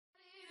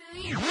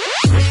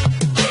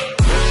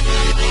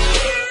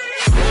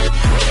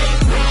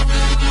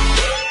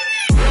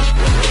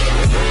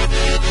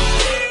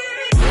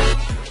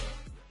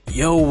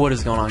what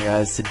is going on,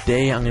 guys?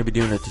 Today I'm going to be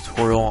doing a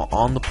tutorial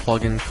on the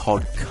plugin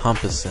called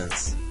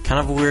Compassance. Kind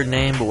of a weird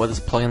name, but what this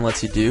plugin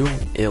lets you do,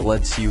 it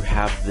lets you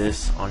have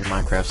this on your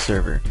Minecraft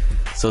server.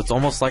 So it's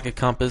almost like a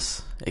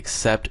compass,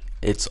 except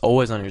it's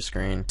always on your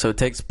screen. So it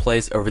takes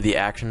place over the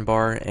action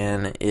bar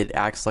and it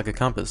acts like a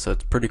compass. So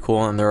it's pretty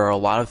cool, and there are a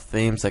lot of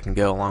themes that can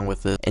go along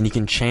with it, and you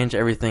can change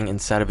everything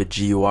inside of a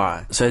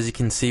GUI. So as you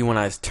can see, when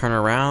I turn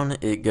around,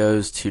 it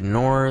goes to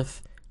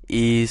north,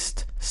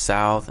 east,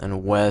 south,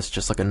 and west,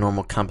 just like a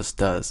normal compass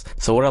does.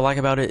 So what I like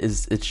about it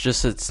is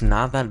it's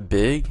not that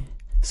big,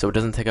 so it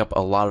doesn't take up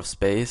a lot of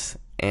space,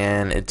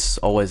 and it's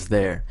always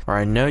there. Or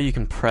I know you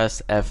can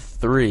press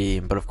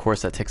F3, but of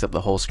course that takes up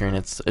the whole screen.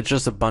 It's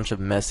just a bunch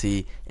of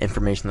messy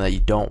information that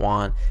you don't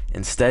want.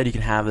 Instead, you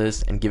can have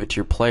this and give it to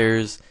your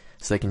players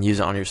so they can use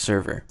it on your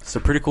server. So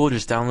pretty cool.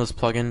 Just download this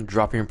plugin,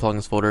 drop it in your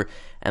plugins folder,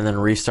 and then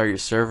restart your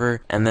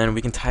server, and then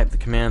we can type the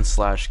command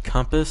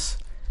 /compass,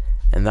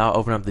 and that'll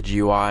open up the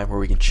GUI where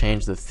we can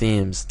change the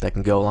themes that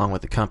can go along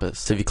with the compass.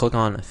 So if you click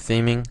on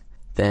theming,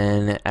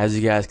 then as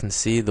you guys can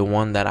see, the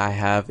one that I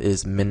have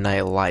is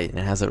Midnight Light, and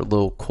it has a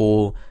little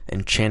cool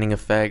enchanting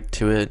effect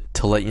to it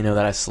to let you know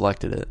that I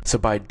selected it. So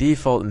by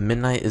default,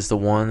 Midnight is the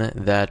one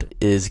that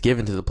is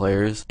given to the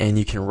players, and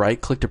you can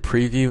right click to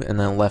preview and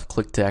then left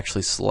click to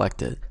actually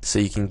select it. So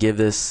you can give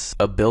this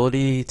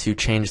ability to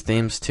change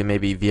themes to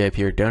maybe VIP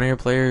or donator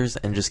players,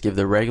 and just give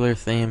the regular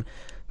theme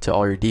to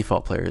all your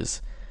default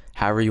players,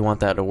 however you want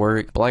that to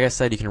work. But like I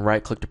said, you can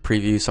right click to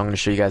preview, so I'm going to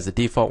show you guys the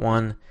default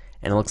one,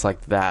 and it looks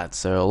like that.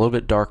 So a little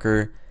bit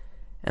darker,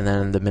 and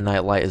then the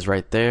Midnight Light is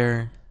right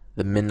there.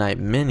 The Midnight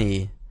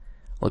Mini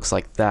looks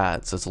like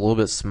that, so it's a little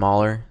bit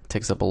smaller,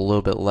 takes up a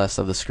little bit less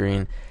of the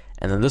screen.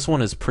 And then this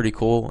one is pretty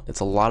cool. It's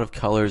a lot of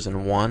colors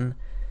in one,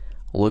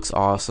 looks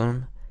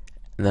awesome.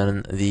 And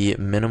then the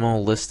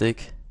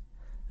minimalistic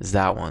is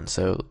that one,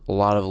 so a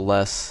lot of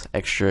less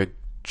extra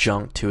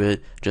junk to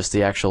it, just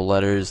the actual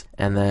letters.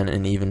 And then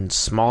an even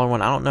smaller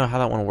one, I don't know how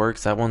that one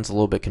works, that one's a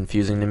little bit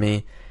confusing to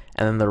me.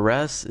 And then the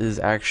rest is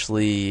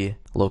actually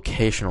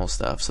locational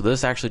stuff. So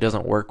this actually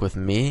doesn't work with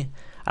me.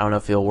 I don't know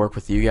if it'll work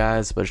with you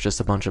guys, but it's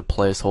just a bunch of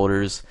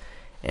placeholders.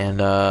 And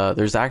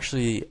there's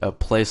actually a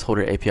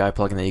placeholder API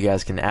plugin that you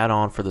guys can add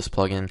on for this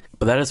plugin,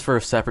 but that is for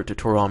a separate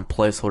tutorial on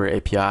placeholder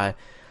API.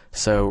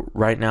 So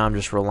right now I'm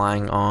just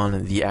relying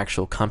on the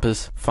actual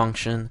compass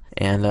function.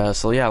 And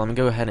so yeah, let me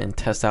go ahead and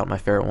test out my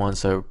favorite one.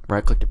 So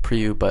right click to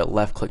preview, but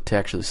left click to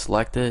actually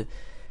select it.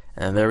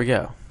 And there we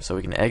go. So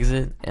we can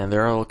exit, and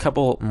there are a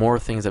couple more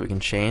things that we can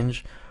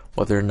change,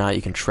 whether or not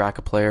you can track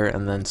a player,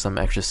 and then some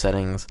extra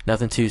settings.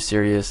 Nothing too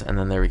serious, and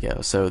then there we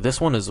go. So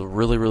this one is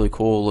really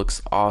cool,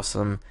 looks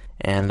awesome,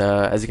 and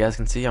as you guys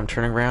can see, I'm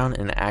turning around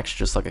and it acts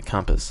just like a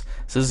compass.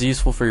 So this is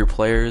useful for your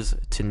players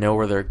to know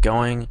where they're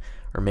going,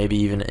 or maybe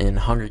even in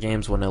Hunger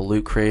Games when a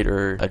loot crate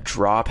or a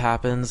drop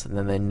happens, and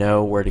then they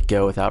know where to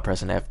go without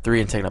pressing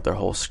F3 and taking up their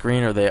whole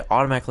screen, or they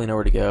automatically know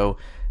where to go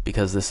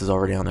because this is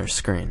already on their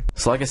screen.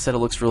 So like I said, it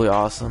looks really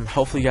awesome.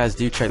 Hopefully you guys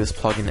do check this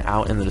plugin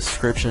out in the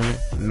description.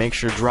 Make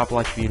sure to drop a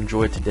like if you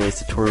enjoyed today's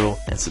tutorial,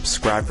 and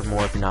subscribe for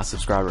more if you're not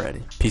subscribed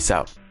already. Peace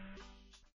out.